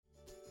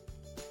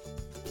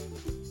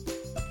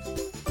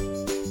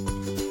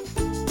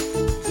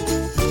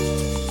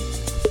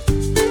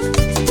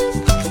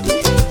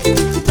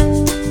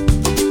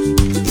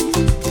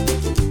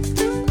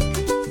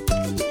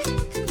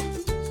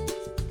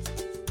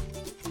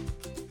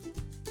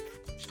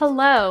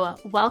Hello,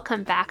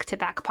 welcome back to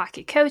Back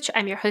Pocket Coach.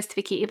 I'm your host,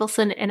 Vicki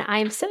Abelson, and I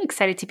am so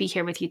excited to be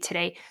here with you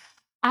today.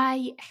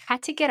 I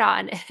had to get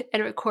on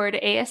and record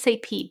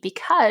ASAP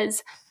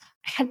because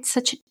I had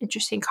such an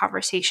interesting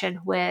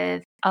conversation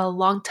with a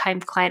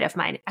longtime client of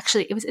mine.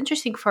 Actually, it was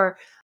interesting for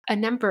a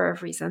number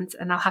of reasons,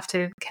 and I'll have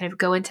to kind of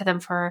go into them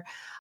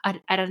at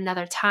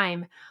another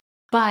time.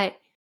 But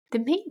the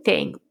main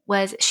thing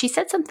was she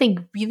said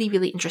something really,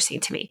 really interesting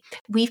to me.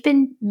 We've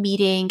been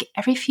meeting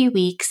every few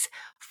weeks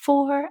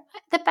for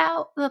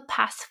about the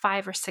past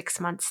 5 or 6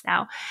 months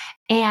now.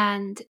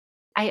 And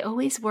I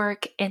always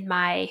work in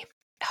my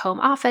home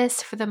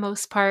office for the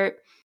most part.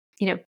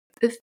 9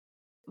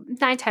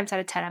 times out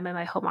of 10, I'm in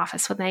my home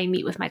office when I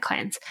meet with my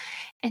clients.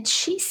 And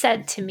she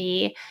said to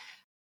me,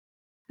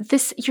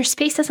 your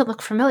space doesn't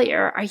look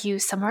familiar. Are you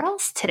somewhere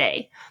else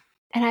today?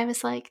 And I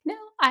was like, no,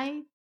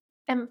 I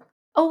am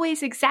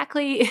always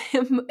exactly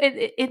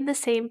in the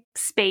same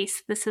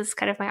space. This is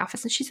kind of my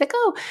office. And she's like,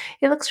 oh,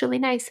 it looks really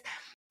nice.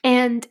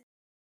 And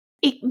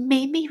it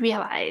made me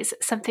realize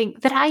something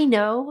that I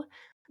know,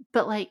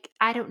 but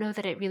I don't know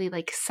that it really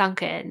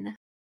sunk in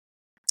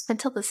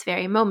until this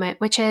very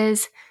moment, which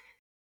is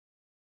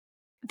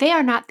they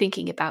are not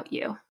thinking about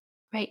you,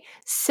 right?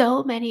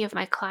 So many of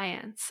my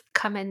clients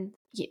come in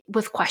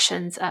with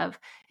questions of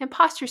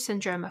imposter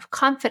syndrome, of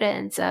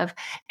confidence, of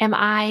am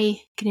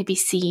I going to be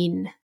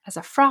seen as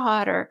a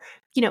fraud, or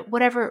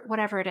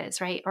whatever it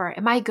is, right? Or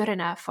am I good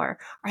enough, or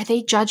are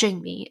they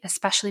judging me?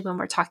 Especially when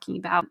we're talking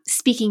about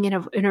speaking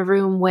in a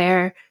room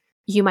where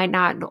you might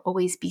not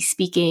always be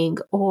speaking,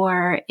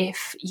 or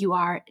if you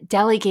are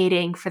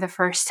delegating for the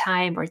first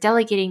time, or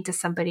delegating to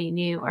somebody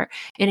new, or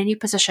in a new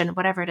position,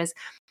 whatever it is,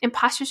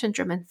 imposter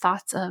syndrome and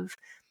thoughts of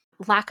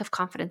lack of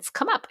confidence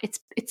come up.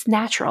 It's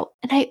natural.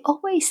 And I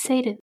always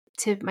say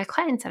to my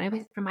clients, and I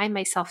always remind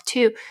myself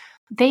too,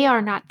 they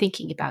are not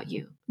thinking about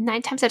you.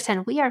 9 times out of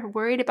 10, we are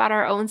worried about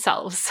our own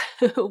selves.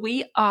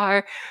 We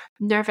are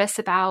nervous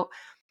about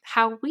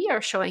how we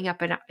are showing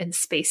up in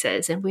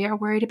spaces, and we are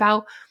worried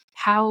about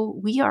how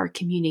we are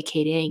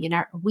communicating, and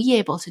are we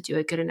able to do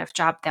a good enough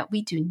job that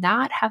we do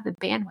not have the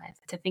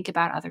bandwidth to think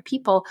about other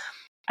people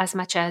as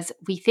much as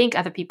we think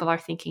other people are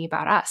thinking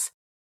about us.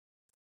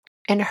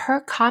 And her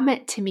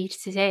comment to me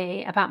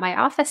today about my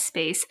office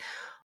space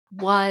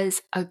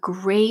was a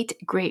great,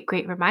 great,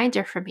 great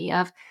reminder for me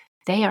of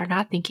they are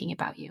not thinking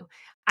about you.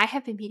 I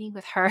have been meeting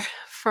with her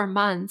for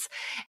months,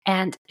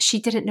 and she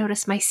didn't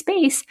notice my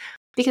space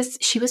because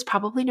she was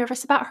probably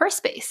nervous about her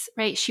space,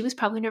 right? She was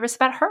probably nervous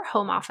about her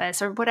home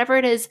office, or whatever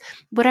it is,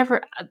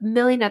 whatever a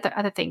million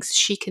other things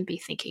she can be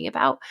thinking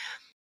about.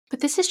 But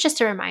this is just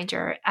a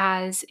reminder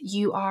as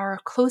you are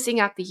closing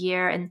out the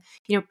year and,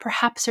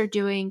 perhaps are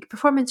doing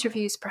performance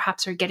reviews,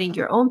 perhaps are getting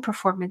your own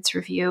performance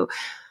review,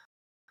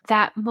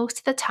 that most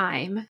of the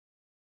time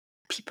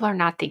people are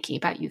not thinking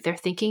about you. They're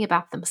thinking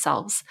about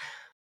themselves.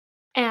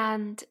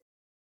 And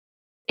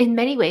in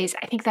many ways,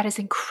 I think that is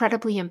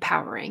incredibly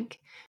empowering,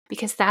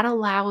 because that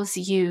allows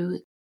you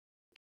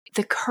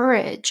the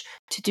courage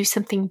to do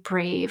something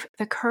brave,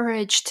 the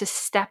courage to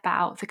step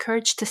out, the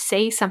courage to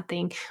say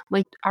something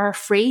when you are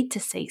afraid to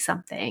say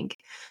something,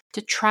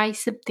 to try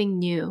something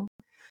new,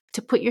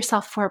 to put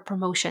yourself for a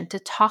promotion, to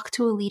talk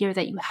to a leader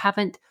that you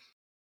haven't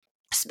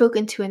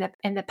spoken to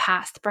in the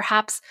past,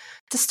 perhaps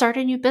to start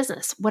a new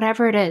business,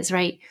 whatever it is,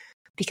 right?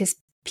 Because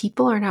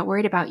people are not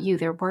worried about you.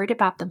 They're worried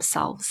about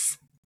themselves.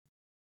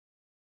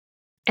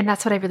 And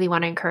that's what I really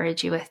want to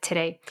encourage you with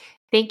today.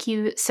 Thank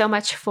you so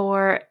much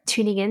for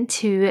tuning in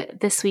to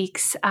this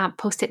week's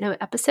Post-it Note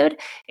episode.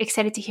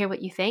 Excited to hear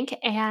what you think,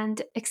 and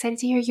excited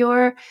to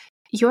hear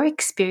your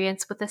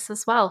experience with this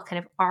as well. Kind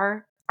of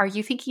are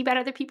you thinking about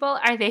other people?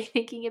 Are they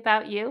thinking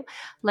about you?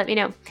 Let me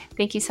know.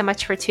 Thank you so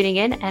much for tuning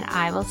in, and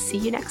I will see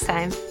you next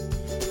time.